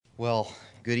Well,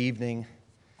 good evening.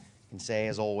 I can say,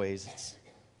 as always, it's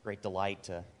a great delight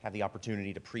to have the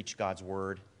opportunity to preach God's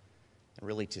Word and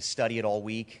really to study it all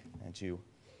week and to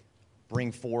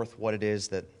bring forth what it is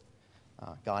that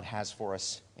God has for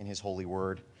us in His holy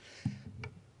Word.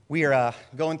 We are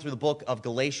going through the book of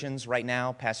Galatians right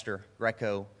now. Pastor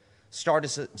Greco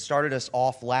started us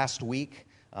off last week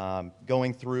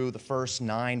going through the first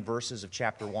 9 verses of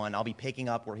chapter 1. I'll be picking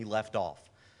up where he left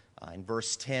off in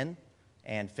verse 10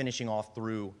 and finishing off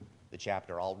through the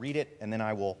chapter. I'll read it, and then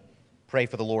I will pray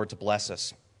for the Lord to bless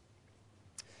us.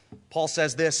 Paul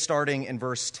says this, starting in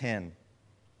verse 10.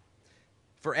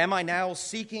 For am I now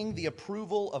seeking the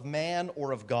approval of man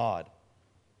or of God?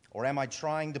 Or am I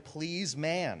trying to please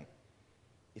man?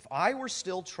 If I were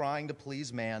still trying to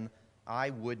please man, I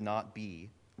would not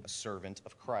be a servant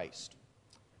of Christ.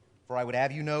 For I would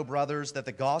have you know, brothers, that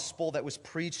the gospel that was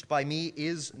preached by me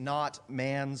is not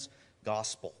man's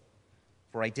gospel.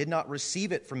 For I did not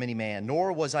receive it from any man,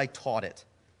 nor was I taught it,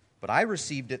 but I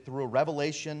received it through a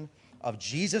revelation of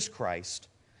Jesus Christ.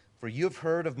 For you have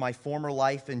heard of my former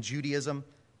life in Judaism,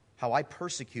 how I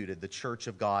persecuted the church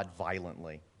of God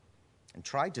violently and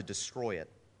tried to destroy it.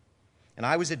 And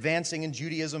I was advancing in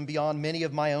Judaism beyond many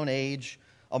of my own age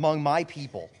among my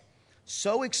people.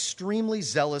 So extremely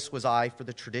zealous was I for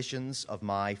the traditions of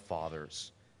my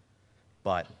fathers.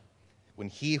 But when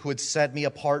he who had set me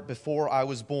apart before I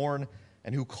was born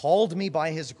and who called me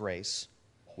by his grace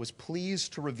was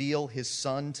pleased to reveal his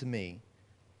Son to me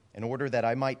in order that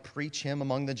I might preach him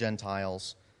among the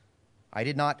Gentiles, I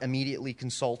did not immediately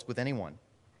consult with anyone,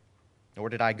 nor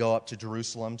did I go up to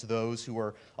Jerusalem to those who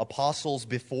were apostles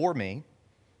before me,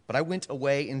 but I went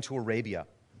away into Arabia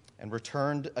and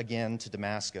returned again to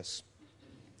Damascus.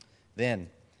 Then,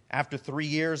 after 3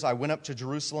 years, I went up to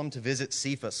Jerusalem to visit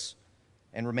Cephas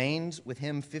and remained with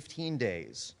him 15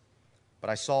 days. But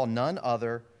I saw none of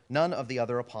the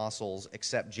other apostles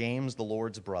except James, the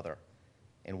Lord's brother.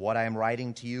 In what I am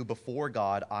writing to you before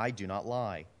God, I do not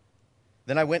lie.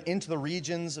 Then I went into the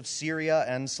regions of Syria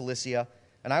and Cilicia,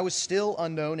 and I was still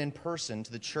unknown in person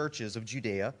to the churches of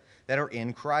Judea that are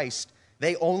in Christ.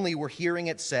 They only were hearing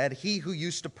it said, he who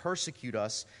used to persecute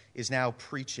us is now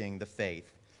preaching the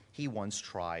faith he once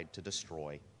tried to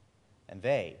destroy. And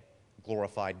they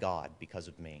glorified God because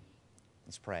of me.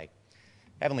 Let's pray.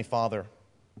 Heavenly Father,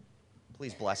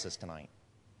 please bless us tonight.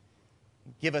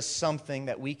 Give us something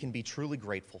that we can be truly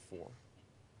grateful for.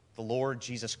 The Lord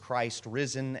Jesus Christ,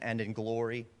 risen and in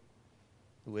glory,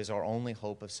 who is our only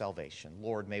hope of salvation.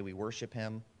 Lord, may we worship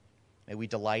him. May we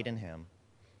delight in him.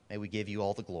 May we give you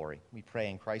all the glory. We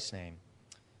pray in Christ's name.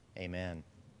 Amen.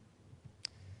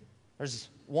 There's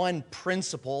one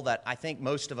principle that I think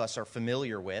most of us are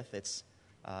familiar with. It's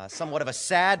somewhat of a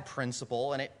sad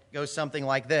principle, and it goes something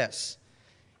like this.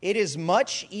 It is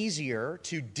much easier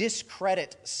to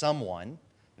discredit someone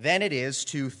than it is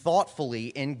to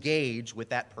thoughtfully engage with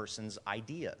that person's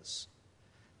ideas.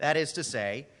 That is to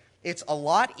say, it's a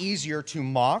lot easier to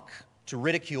mock, to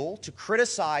ridicule, to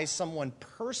criticize someone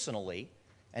personally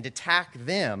and attack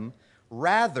them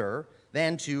rather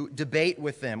than to debate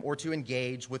with them or to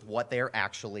engage with what they're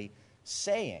actually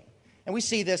saying. And we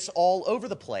see this all over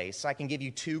the place. I can give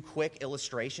you 2 quick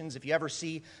illustrations. If you ever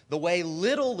see the way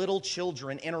little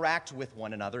children interact with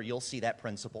one another, you'll see that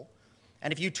principle.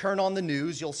 And if you turn on the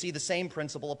news, you'll see the same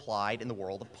principle applied in the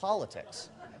world of politics.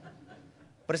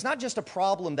 But it's not just a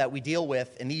problem that we deal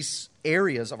with in these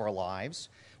areas of our lives.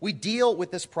 We deal with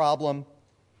this problem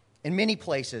in many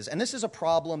places. And this is a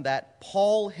problem that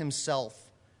Paul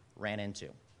himself ran into.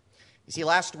 You see,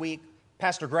 last week,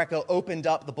 Pastor Greco opened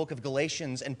up the book of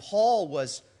Galatians, and Paul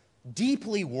was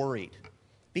deeply worried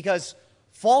because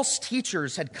false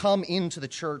teachers had come into the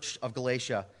church of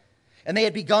Galatia, and they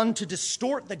had begun to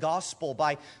distort the gospel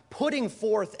by putting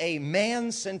forth a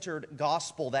man-centered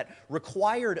gospel that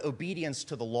required obedience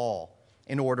to the law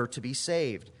in order to be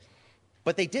saved.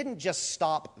 But they didn't just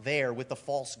stop there with the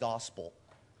false gospel.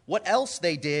 What else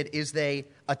they did is they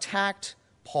attacked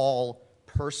Paul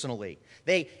personally.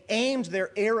 They aimed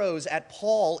their arrows at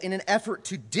Paul in an effort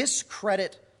to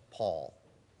discredit Paul.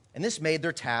 And this made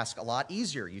their task a lot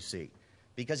easier, you see,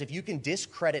 because if you can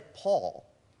discredit Paul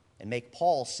and make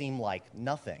Paul seem like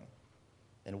nothing,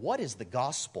 then what is the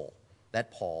gospel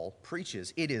that Paul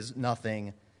preaches? It is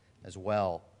nothing as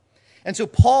well. And so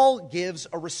Paul gives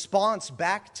a response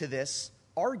back to this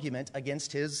argument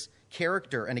against his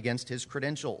character and against his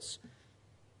credentials.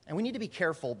 And we need to be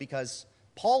careful because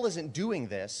Paul isn't doing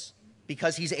this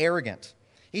because he's arrogant.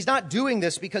 He's not doing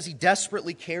this because he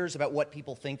desperately cares about what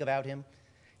people think about him.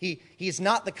 He is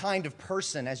not the kind of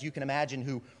person, as you can imagine,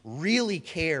 who really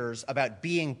cares about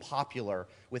being popular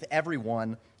with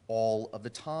everyone all of the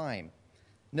time.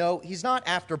 No, he's not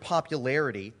after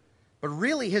popularity, but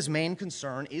really his main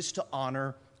concern is to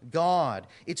honor God.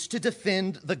 It's to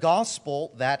defend the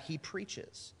gospel that he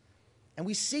preaches. And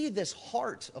we see this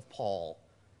heart of Paul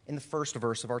in the first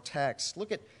verse of our text.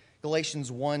 Look at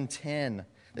Galatians 1:10.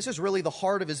 This is really the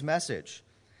heart of his message.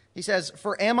 He says,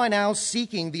 "For am I now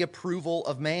seeking the approval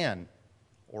of man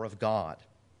or of God?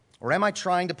 Or am I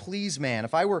trying to please man?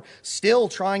 If I were still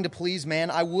trying to please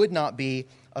man, I would not be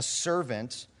a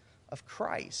servant of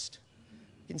Christ."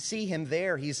 You can see him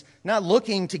there. He's not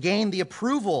looking to gain the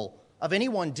approval of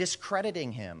anyone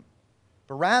discrediting him,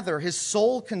 but rather his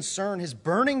sole concern, his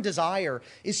burning desire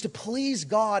is to please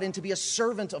God and to be a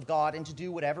servant of God and to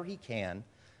do whatever he can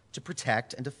to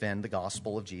protect and defend the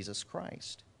gospel of Jesus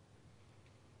Christ.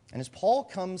 And as Paul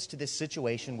comes to this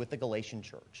situation with the Galatian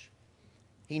church,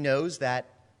 he knows that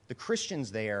the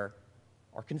Christians there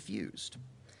are confused.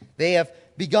 They have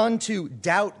begun to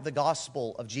doubt the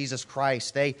gospel of Jesus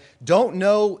Christ. They don't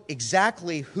know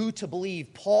exactly who to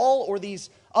believe, Paul or these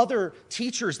other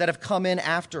teachers that have come in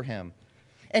after him.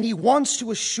 And he wants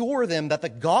to assure them that the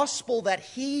gospel that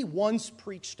he once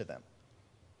preached to them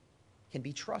can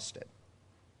be trusted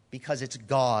because it's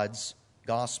God's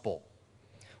gospel.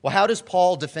 Well, how does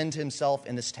Paul defend himself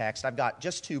in this text? I've got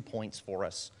just 2 points for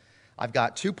us. I've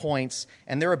got 2 points,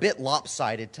 and they're a bit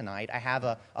lopsided tonight. I have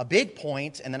a big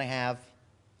point, and then I have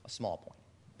a small point.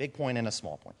 Big point and a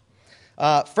small point.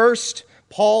 First,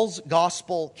 Paul's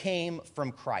gospel came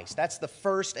from Christ. That's the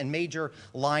first and major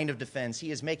line of defense.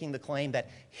 He is making the claim that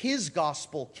his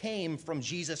gospel came from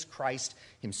Jesus Christ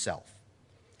himself.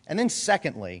 And then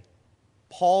secondly,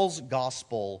 Paul's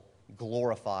gospel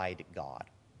glorified God.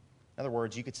 In other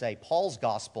words, you could say Paul's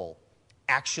gospel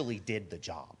actually did the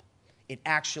job. It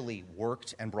actually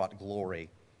worked and brought glory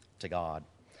to God.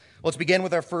 Well, let's begin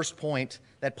with our first point,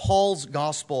 that Paul's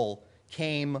gospel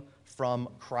came from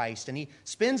Christ. And he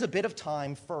spends a bit of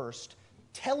time first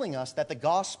telling us that the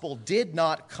gospel did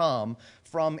not come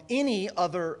from any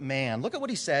other man. Look at what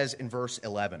he says in verse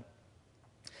 11.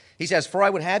 He says, "For I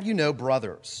would have you know,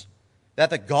 brothers, that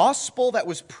the gospel that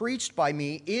was preached by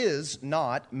me is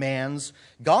not man's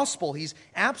gospel." He's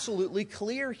absolutely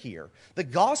clear here. The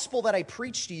gospel that I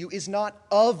preach to you is not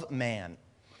of man.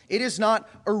 It is not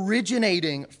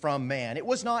originating from man. It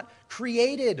was not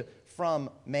created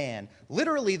from man.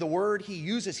 Literally, the word he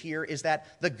uses here is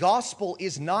that the gospel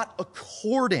is not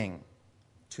according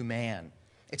to man.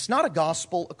 It's not a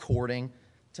gospel according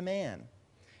to man.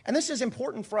 And this is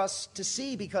important for us to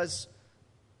see because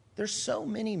there's so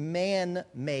many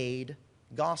man-made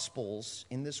gospels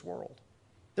in this world.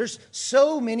 There's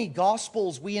so many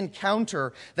gospels we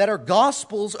encounter that are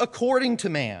gospels according to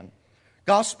man.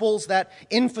 Gospels that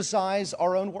emphasize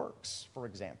our own works, for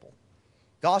example.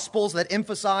 Gospels that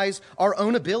emphasize our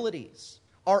own abilities,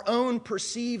 our own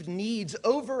perceived needs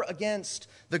over against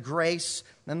the grace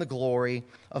and the glory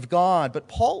of God. But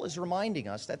Paul is reminding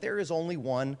us that there is only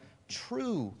one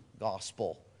true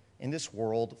gospel in this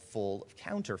world full of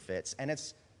counterfeits, and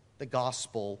it's the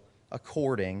gospel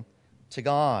according to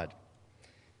God.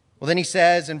 Well, then he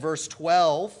says in verse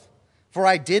 12, "For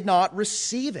I did not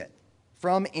receive it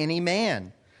from any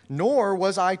man, nor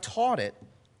was I taught it,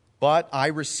 but I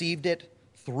received it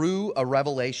through a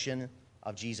revelation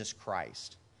of Jesus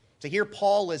Christ." So here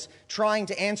Paul is trying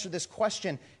to answer this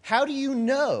question, how do you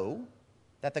know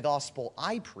that the gospel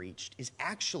I preached is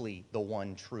actually the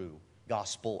one true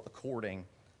gospel according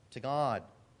to God?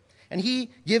 And he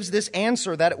gives this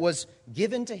answer that it was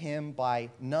given to him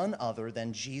by none other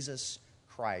than Jesus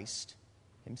Christ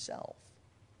himself.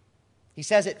 He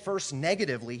says it first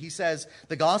negatively. He says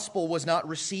the gospel was not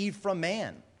received from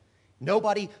man.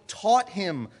 Nobody taught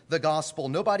him the gospel.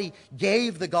 Nobody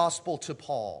gave the gospel to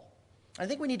Paul. I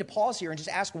think we need to pause here and just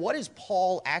ask, what is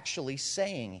Paul actually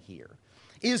saying here?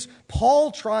 Is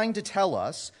Paul trying to tell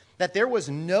us that there was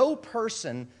no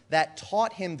person that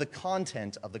taught him the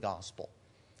content of the gospel?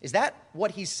 Is that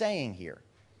what he's saying here?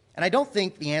 And I don't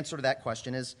think the answer to that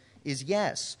question is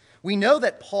yes. We know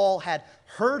that Paul had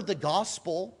heard the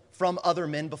gospel from other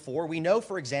men before. We know,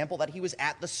 for example, that he was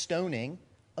at the stoning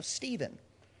of Stephen.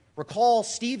 Recall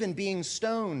Stephen being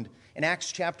stoned in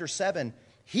Acts chapter 7.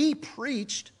 He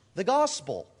preached the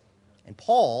gospel, and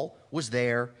Paul was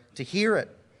there to hear it.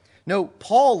 No,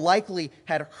 Paul likely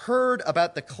had heard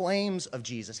about the claims of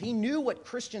Jesus. He knew what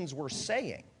Christians were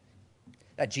saying,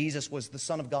 that Jesus was the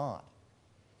Son of God,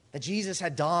 that Jesus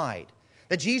had died,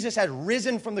 that Jesus had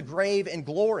risen from the grave in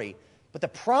glory. But the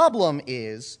problem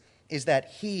is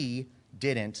that he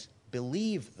didn't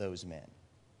believe those men.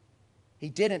 He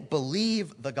didn't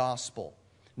believe the gospel.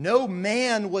 No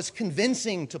man was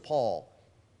convincing to Paul.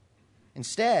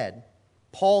 Instead,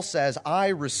 Paul says, I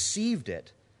received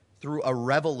it through a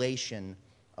revelation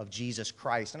of Jesus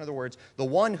Christ. In other words, the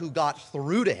one who got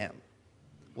through to him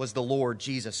was the Lord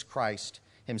Jesus Christ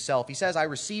himself. He says, I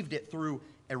received it through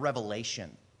a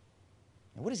revelation.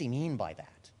 And what does he mean by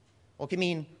that? Well, it can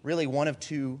mean really one of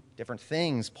two different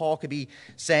things. Paul could be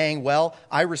saying, well,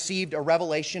 I received a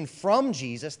revelation from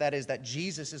Jesus. That is, that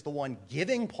Jesus is the one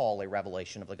giving Paul a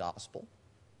revelation of the gospel.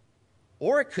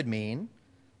 Or it could mean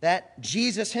that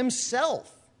Jesus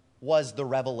himself was the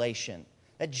revelation,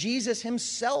 that Jesus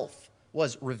himself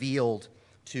was revealed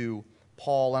to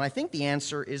Paul. And I think the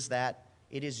answer is that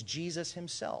it is Jesus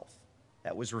himself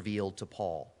that was revealed to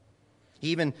Paul. He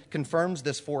even confirms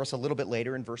this for us a little bit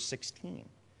later in verse 16.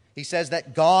 He says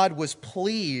that God was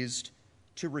pleased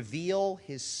to reveal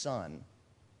his Son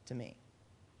to me.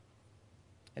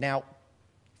 And now,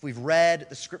 if we've read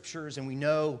the Scriptures and we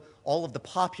know all of the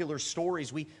popular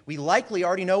stories, we likely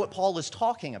already know what Paul is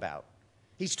talking about.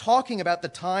 He's talking about the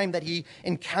time that he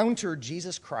encountered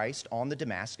Jesus Christ on the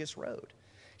Damascus Road.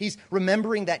 He's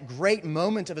remembering that great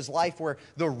moment of his life where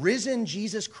the risen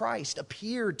Jesus Christ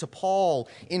appeared to Paul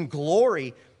in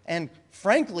glory and,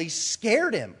 frankly,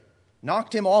 scared him,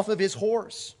 knocked him off of his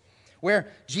horse, where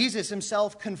Jesus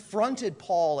himself confronted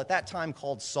Paul, at that time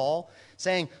called Saul,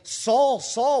 saying, Saul,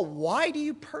 Saul, why do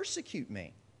you persecute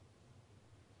me?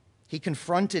 He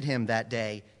confronted him that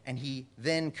day, and he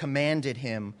then commanded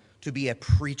him to be a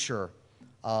preacher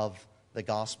of the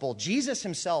gospel. Jesus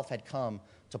himself had come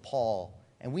to Paul,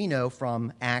 and we know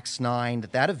from Acts 9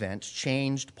 that event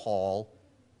changed Paul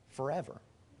forever.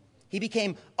 He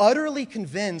became utterly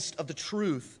convinced of the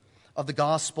truth of the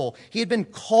gospel. He had been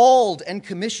called and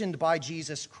commissioned by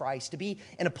Jesus Christ to be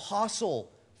an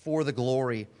apostle for the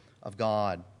glory of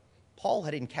God. Paul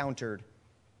had encountered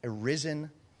a risen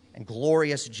and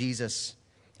glorious Jesus,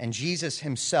 and Jesus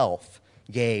himself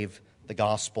gave the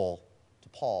gospel to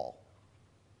Paul.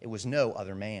 It was no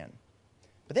other man.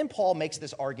 But then Paul makes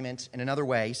this argument in another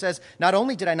way. He says, not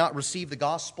only did I not receive the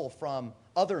gospel from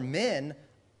other men,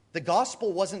 the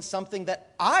gospel wasn't something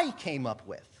that I came up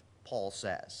with, Paul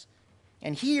says.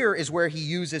 And here is where he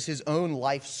uses his own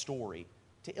life story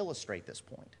to illustrate this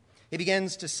point. He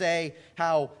begins to say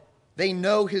how they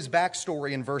know his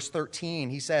backstory in verse 13.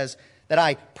 He says that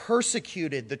I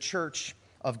persecuted the church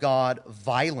of God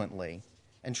violently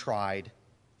and tried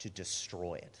to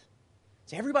destroy it.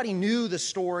 See, everybody knew the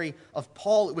story of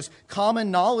Paul. It was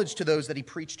common knowledge to those that he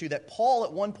preached to that Paul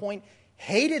at one point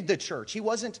hated the church. He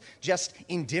wasn't just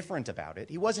indifferent about it.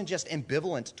 He wasn't just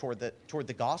ambivalent toward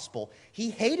the gospel. He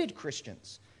hated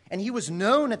Christians. And he was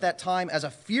known at that time as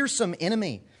a fearsome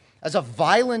enemy, as a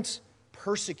violent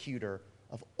persecutor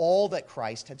of all that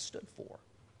Christ had stood for.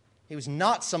 He was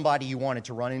not somebody you wanted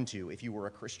to run into if you were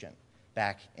a Christian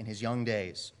back in his young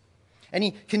days. And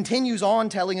he continues on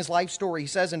telling his life story. He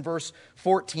says in verse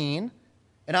 14,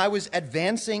 and I was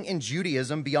advancing in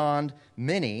Judaism beyond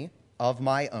many of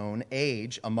my own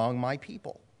age among my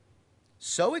people.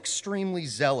 So extremely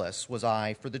zealous was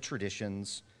I for the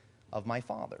traditions of my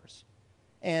fathers.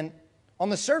 And on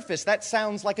the surface, that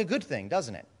sounds like a good thing,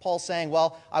 doesn't it? Paul's saying,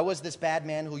 well, I was this bad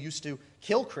man who used to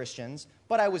kill Christians,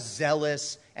 but I was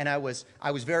zealous, and I was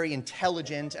very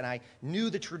intelligent, and I knew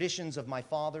the traditions of my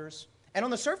fathers. And on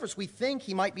the surface, we think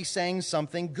he might be saying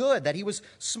something good, that he was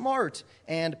smart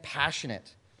and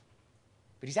passionate.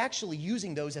 But he's actually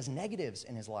using those as negatives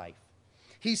in his life.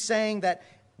 He's saying that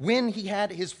when he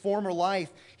had his former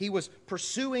life, he was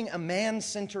pursuing a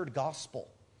man-centered gospel.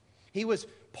 He was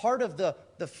part of the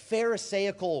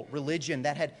Pharisaical religion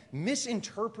that had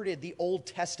misinterpreted the Old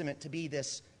Testament to be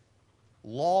this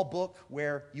law book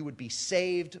where you would be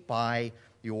saved by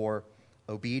your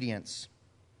obedience.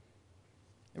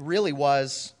 It really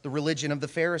was the religion of the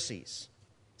Pharisees,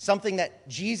 something that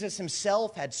Jesus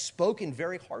himself had spoken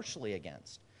very harshly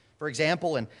against. For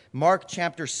example, in Mark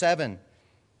chapter 7,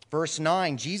 verse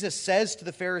 9, Jesus says to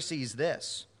the Pharisees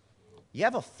this, you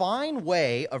have a fine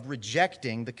way of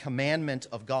rejecting the commandment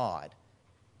of God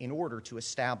in order to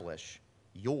establish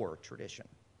your tradition.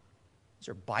 These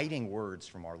are biting words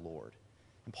from our Lord.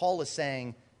 And Paul is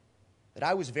saying that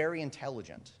I was very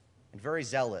intelligent and very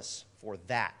zealous for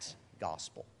that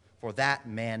gospel, for that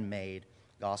man-made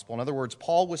gospel. In other words,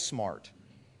 Paul was smart,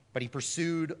 but he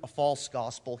pursued a false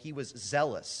gospel. He was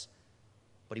zealous,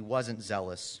 but he wasn't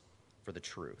zealous for the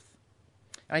truth.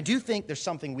 And I do think there's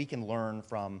something we can learn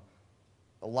from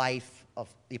the life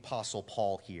of the Apostle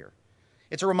Paul here.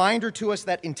 It's a reminder to us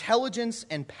that intelligence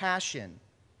and passion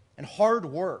and hard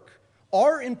work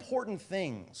are important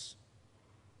things,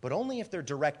 but only if they're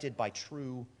directed by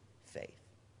true faith.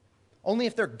 Only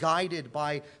if they're guided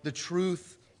by the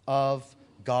truth of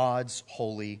God's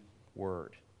holy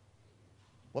word.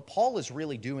 What Paul is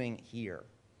really doing here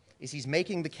is he's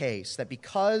making the case that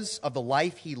because of the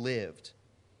life he lived,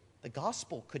 the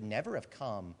gospel could never have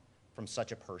come from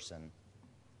such a person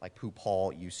like who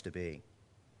Paul used to be.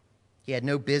 He had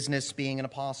no business being an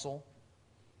apostle.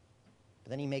 But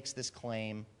then he makes this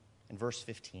claim in verse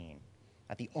 15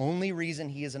 that the only reason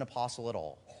he is an apostle at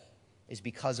all is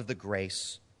because of the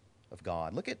grace of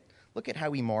God. Look at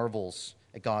how he marvels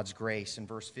at God's grace in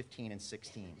verse 15 and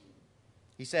 16.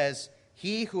 He says,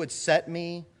 "He who had set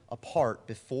me apart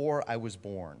before I was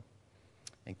born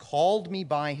and called me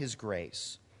by his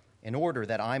grace in order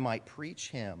that I might preach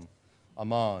him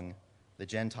among the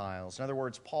Gentiles." In other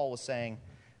words, Paul was saying,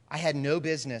 I had no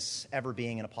business ever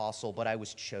being an apostle, but I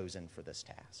was chosen for this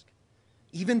task.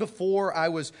 Even before I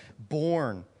was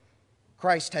born,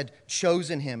 Christ had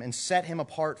chosen him and set him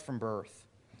apart from birth.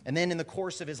 And then in the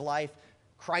course of his life,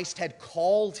 Christ had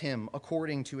called him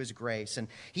according to his grace, and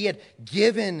he had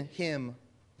given him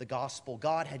the gospel.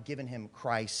 God had given him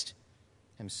Christ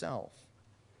himself.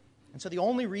 And so the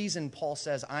only reason Paul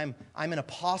says I'm an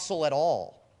apostle at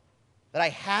all, that I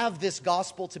have this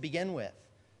gospel to begin with,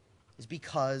 is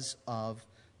because of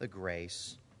the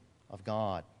grace of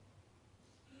God.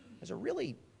 There's a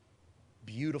really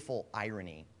beautiful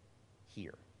irony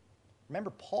here. Remember,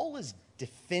 Paul is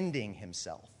defending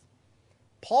himself.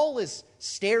 Paul is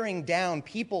staring down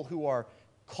people who are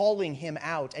calling him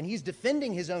out, and he's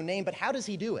defending his own name, but how does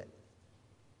he do it?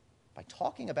 By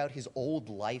talking about his old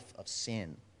life of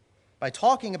sin, by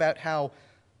talking about how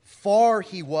far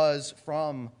he was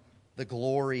from the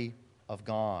glory of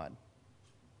God.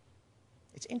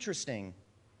 It's interesting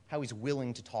how he's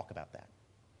willing to talk about that.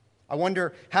 I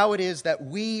wonder how it is that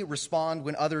we respond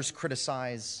when others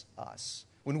criticize us,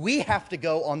 when we have to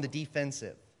go on the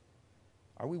defensive.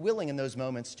 Are we willing in those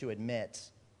moments to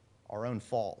admit our own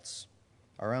faults,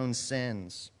 our own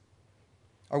sins?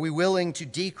 Are we willing to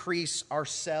decrease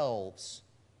ourselves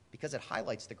because it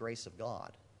highlights the grace of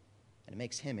God and it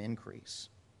makes him increase?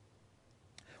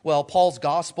 Well, Paul's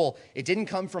gospel, it didn't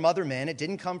come from other men. It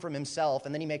didn't come from himself.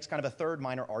 And then he makes kind of a third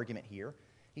minor argument here.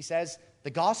 He says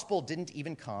the gospel didn't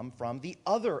even come from the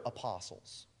other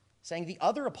apostles, saying the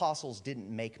other apostles didn't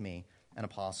make me an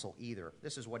apostle either.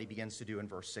 This is what he begins to do in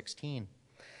verse 16.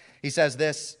 He says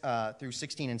this through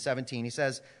 16 and 17. He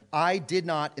says, "I did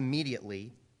not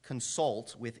immediately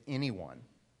consult with anyone,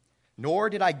 nor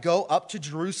did I go up to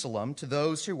Jerusalem to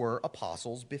those who were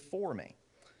apostles before me.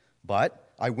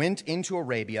 But I went into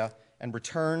Arabia and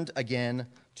returned again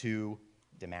to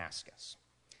Damascus."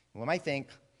 One might think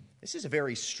this is a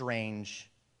very strange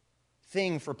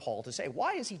thing for Paul to say.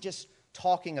 Why is he just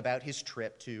talking about his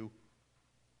trip to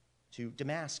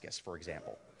Damascus, for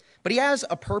example? But he has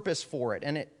a purpose for it,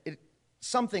 and it's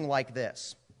something like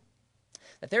this: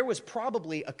 that there was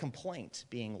probably a complaint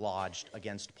being lodged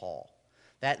against Paul,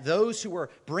 that those who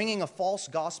were bringing a false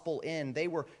gospel in, they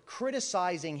were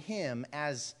criticizing him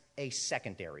as a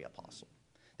secondary apostle.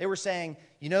 They were saying,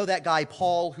 you know that guy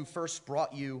Paul who first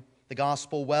brought you the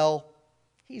gospel? Well,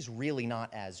 he's really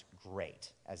not as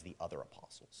great as the other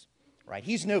apostles, right?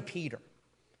 He's no Peter.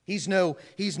 He's no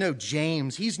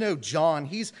James. He's no John.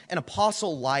 He's an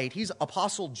apostle light. He's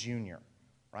apostle junior,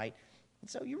 right? And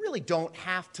so you really don't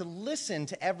have to listen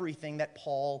to everything that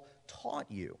Paul taught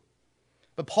you.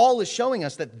 But Paul is showing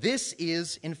us that this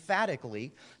is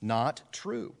emphatically not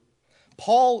true.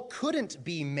 Paul couldn't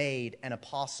be made an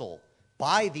apostle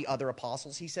by the other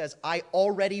apostles. He says, I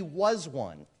already was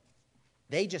one.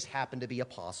 They just happened to be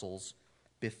apostles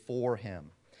before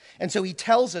him. And so he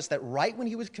tells us that right when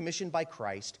he was commissioned by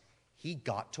Christ, he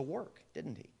got to work,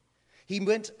 didn't he? He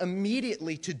went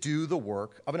immediately to do the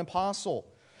work of an apostle.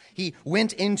 He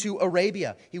went into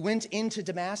Arabia. He went into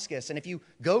Damascus. And if you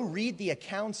go read the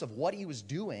accounts of what he was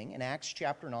doing in Acts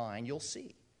chapter 9, you'll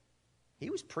see he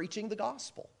was preaching the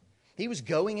gospel. He was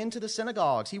going into the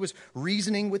synagogues. He was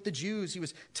reasoning with the Jews. He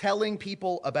was telling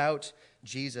people about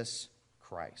Jesus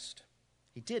Christ.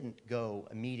 He didn't go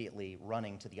immediately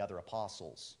running to the other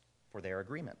apostles for their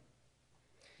agreement.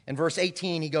 In verse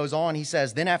 18, he goes on, he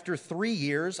says, "Then after 3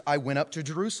 years, I went up to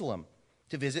Jerusalem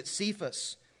to visit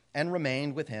Cephas and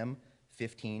remained with him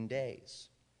 15 days.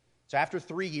 So after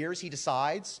 3 years, he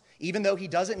decides, even though he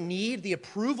doesn't need the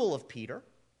approval of Peter,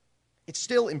 it's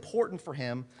still important for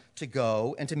him to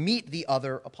go and to meet the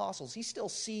other apostles. He still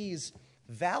sees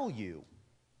value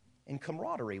in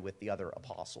camaraderie with the other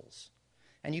apostles.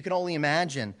 And you can only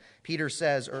imagine,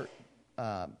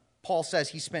 Paul says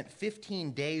he spent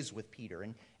 15 days with Peter,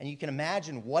 and you can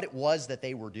imagine what it was that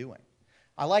they were doing.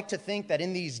 I like to think that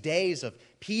in these days of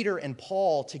Peter and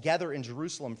Paul together in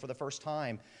Jerusalem for the first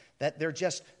time, that they're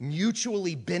just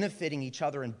mutually benefiting each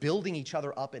other and building each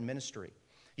other up in ministry.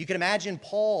 You can imagine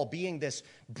Paul being this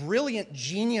brilliant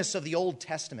genius of the Old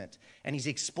Testament, and he's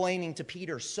explaining to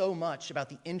Peter so much about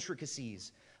the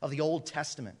intricacies of the Old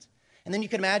Testament. And then you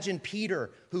can imagine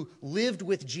Peter, who lived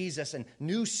with Jesus and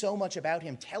knew so much about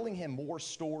him, telling him more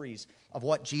stories of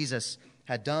what Jesus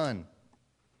had done.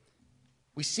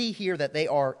 We see here that they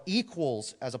are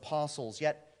equals as apostles,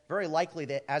 yet very likely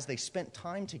that as they spent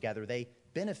time together, they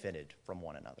benefited from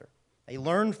one another. They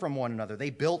learned from one another. They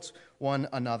built one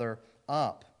another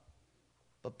up.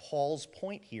 But Paul's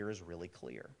point here is really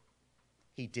clear.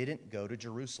 He didn't go to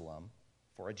Jerusalem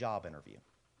for a job interview.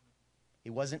 He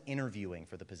wasn't interviewing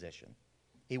for the position.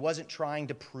 He wasn't trying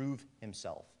to prove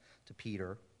himself to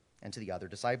Peter and to the other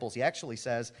disciples. He actually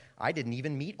says, I didn't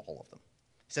even meet all of them.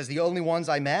 He says, the only ones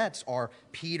I met are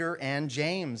Peter and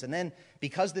James. And then,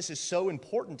 because this is so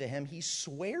important to him, he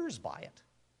swears by it.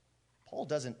 Paul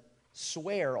doesn't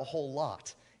swear a whole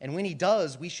lot. And when he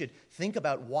does, we should think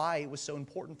about why it was so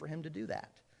important for him to do that.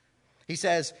 He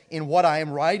says, in what I am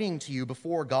writing to you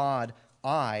before God,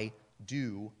 I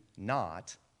do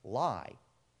not lie.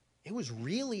 It was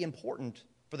really important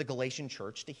for the Galatian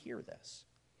church to hear this.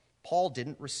 Paul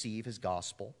didn't receive his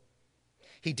gospel.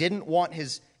 He didn't want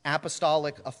his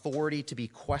apostolic authority to be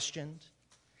questioned.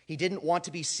 He didn't want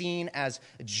to be seen as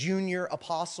a junior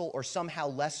apostle or somehow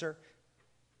lesser,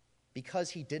 because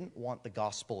he didn't want the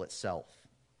gospel itself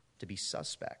to be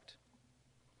suspect.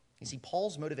 You see,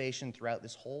 Paul's motivation throughout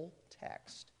this whole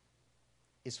text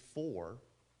is for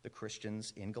the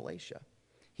Christians in Galatia.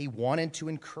 He wanted to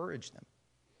encourage them.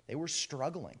 They were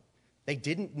struggling. They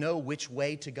didn't know which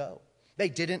way to go. They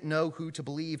didn't know who to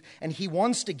believe. And he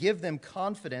wants to give them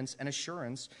confidence and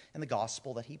assurance in the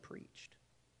gospel that he preached.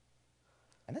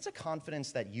 And that's a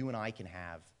confidence that you and I can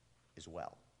have as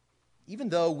well, even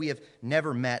though we have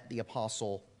never met the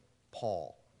Apostle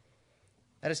Paul.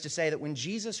 That is to say that when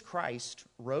Jesus Christ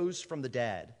rose from the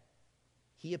dead,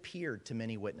 he appeared to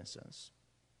many witnesses.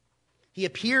 He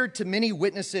appeared to many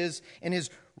witnesses in his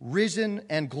risen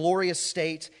and glorious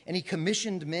state, and he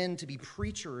commissioned men to be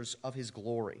preachers of his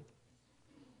glory.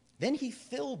 Then he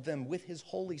filled them with his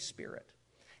Holy Spirit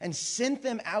and sent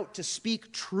them out to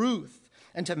speak truth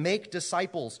and to make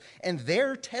disciples. And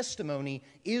their testimony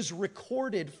is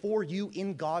recorded for you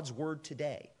in God's word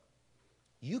today.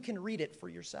 You can read it for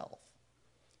yourself.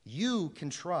 You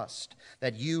can trust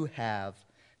that you have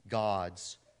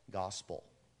God's gospel.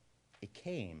 It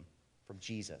came from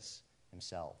Jesus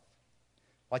himself.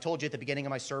 Well, I told you at the beginning of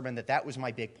my sermon that was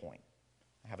my big point.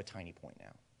 I have a tiny point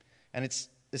now. And it's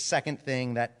the second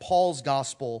thing, that Paul's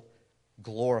gospel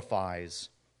glorifies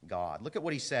God. Look at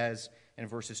what he says in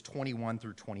verses 21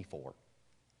 through 24.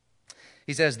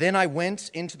 He says, Then I went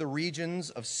into the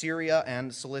regions of Syria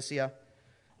and Cilicia,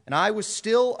 and I was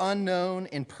still unknown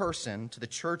in person to the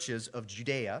churches of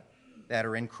Judea that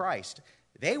are in Christ.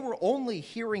 They were only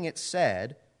hearing it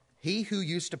said, He who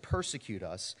used to persecute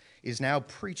us is now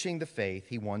preaching the faith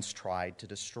he once tried to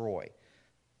destroy.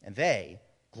 And they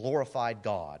glorified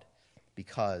God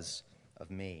because of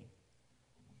me.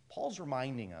 Paul's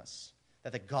reminding us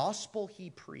that the gospel he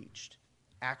preached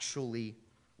actually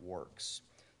works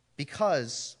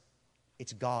because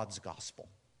it's God's gospel.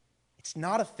 It's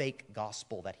not a fake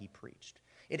gospel that he preached.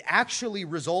 It actually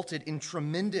resulted in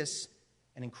tremendous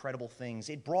and incredible things.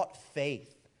 It brought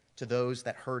faith to those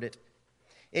that heard it.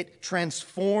 It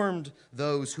transformed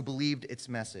those who believed its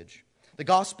message. The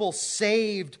gospel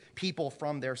saved people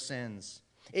from their sins.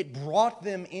 It brought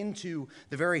them into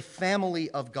the very family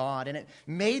of God, and it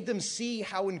made them see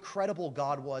how incredible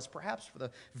God was, perhaps for the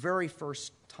very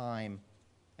first time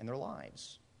in their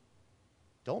lives.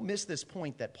 Don't miss this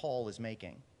point that Paul is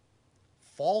making.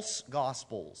 False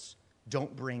gospels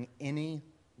don't bring any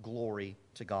glory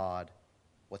to God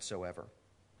whatsoever.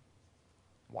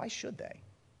 Why should they?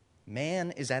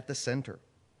 Man is at the center.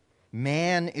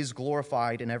 Man is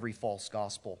glorified in every false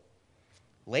gospel.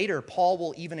 Later, Paul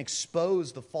will even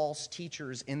expose the false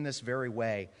teachers in this very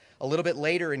way. A little bit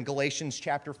later in Galatians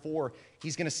chapter 4,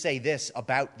 he's going to say this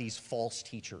about these false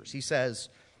teachers. He says,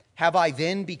 Have I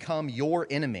then become your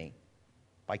enemy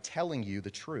by telling you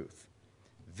the truth?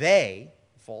 They,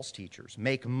 false teachers,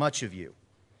 make much of you,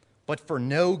 but for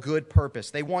no good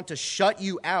purpose. They want to shut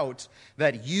you out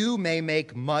that you may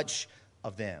make much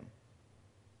of them.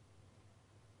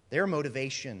 Their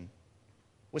motivation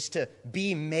was to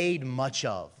be made much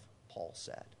of, Paul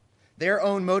said. Their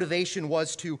own motivation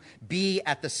was to be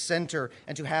at the center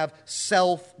and to have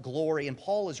self-glory. And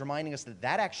Paul is reminding us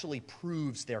that actually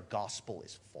proves their gospel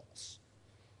is false.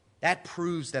 That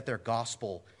proves that their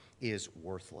gospel is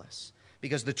worthless.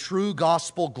 Because the true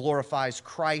gospel glorifies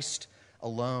Christ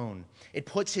alone. It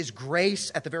puts his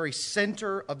grace at the very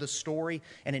center of the story,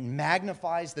 and it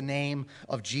magnifies the name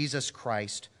of Jesus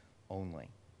Christ only.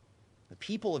 The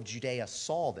people of Judea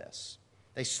saw this.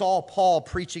 They saw Paul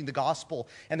preaching the gospel,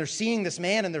 and they're seeing this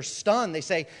man, and they're stunned. They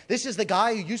say, this is the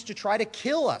guy who used to try to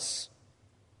kill us.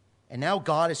 And now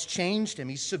God has changed him.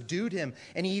 He's subdued him,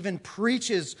 and he even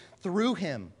preaches through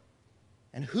him.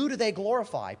 And who do they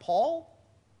glorify? Paul?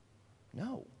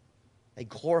 No. They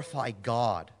glorify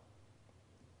God.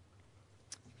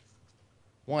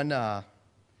 One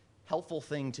helpful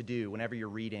thing to do whenever you're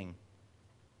reading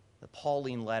the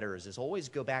Pauline letters is always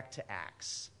go back to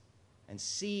Acts and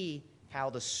see how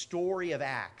the story of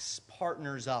Acts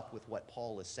partners up with what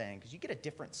Paul is saying, because you get a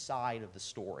different side of the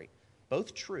story.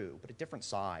 Both true, but a different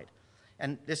side.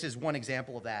 And this is one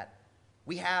example of that.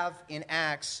 We have in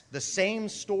Acts the same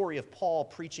story of Paul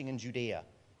preaching in Judea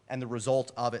and the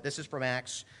result of it. This is from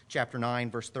Acts chapter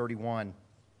 9, verse 31.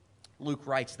 Luke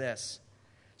writes this: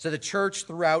 "So the church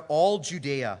throughout all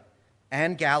Judea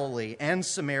and Galilee and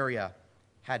Samaria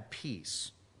had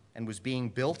peace and was being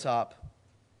built up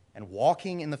and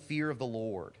walking in the fear of the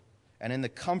Lord and in the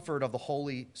comfort of the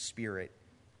Holy Spirit,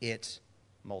 it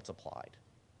multiplied."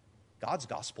 God's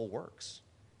gospel works.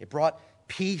 It brought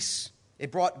peace.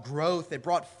 It brought growth. It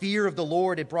brought fear of the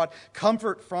Lord. It brought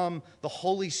comfort from the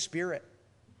Holy Spirit.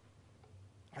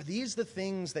 Are these the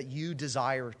things that you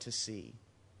desire to see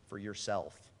for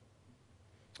yourself?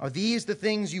 Are these the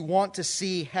things you want to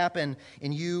see happen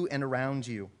in you and around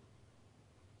you?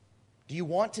 Do you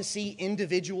want to see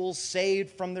individuals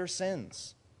saved from their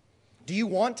sins? Do you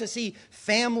want to see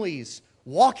families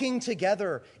walking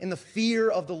together in the fear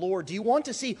of the Lord? Do you want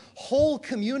to see whole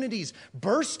communities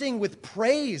bursting with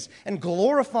praise and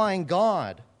glorifying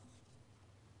God?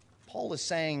 Paul is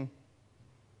saying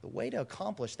the way to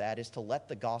accomplish that is to let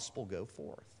the gospel go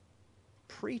forth.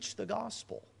 Preach the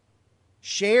gospel.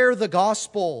 Share the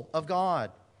gospel of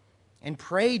God. And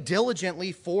pray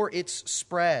diligently for its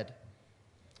spread.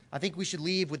 I think we should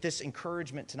leave with this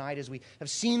encouragement tonight as we have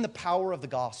seen the power of the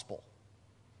gospel.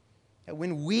 That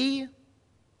when we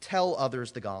tell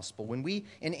others the gospel, when we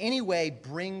in any way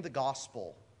bring the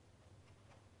gospel,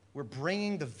 we're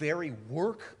bringing the very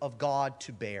work of God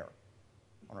to bear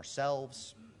on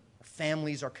ourselves, our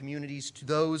families, our communities, to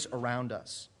those around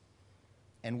us.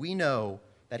 And we know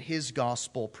that his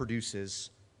gospel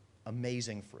produces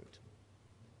amazing fruit.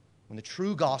 When the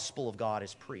true gospel of God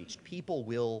is preached, people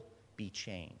will be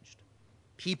changed.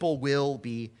 People will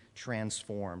be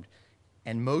transformed.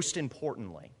 And most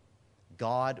importantly,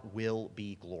 God will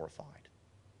be glorified.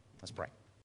 Let's pray.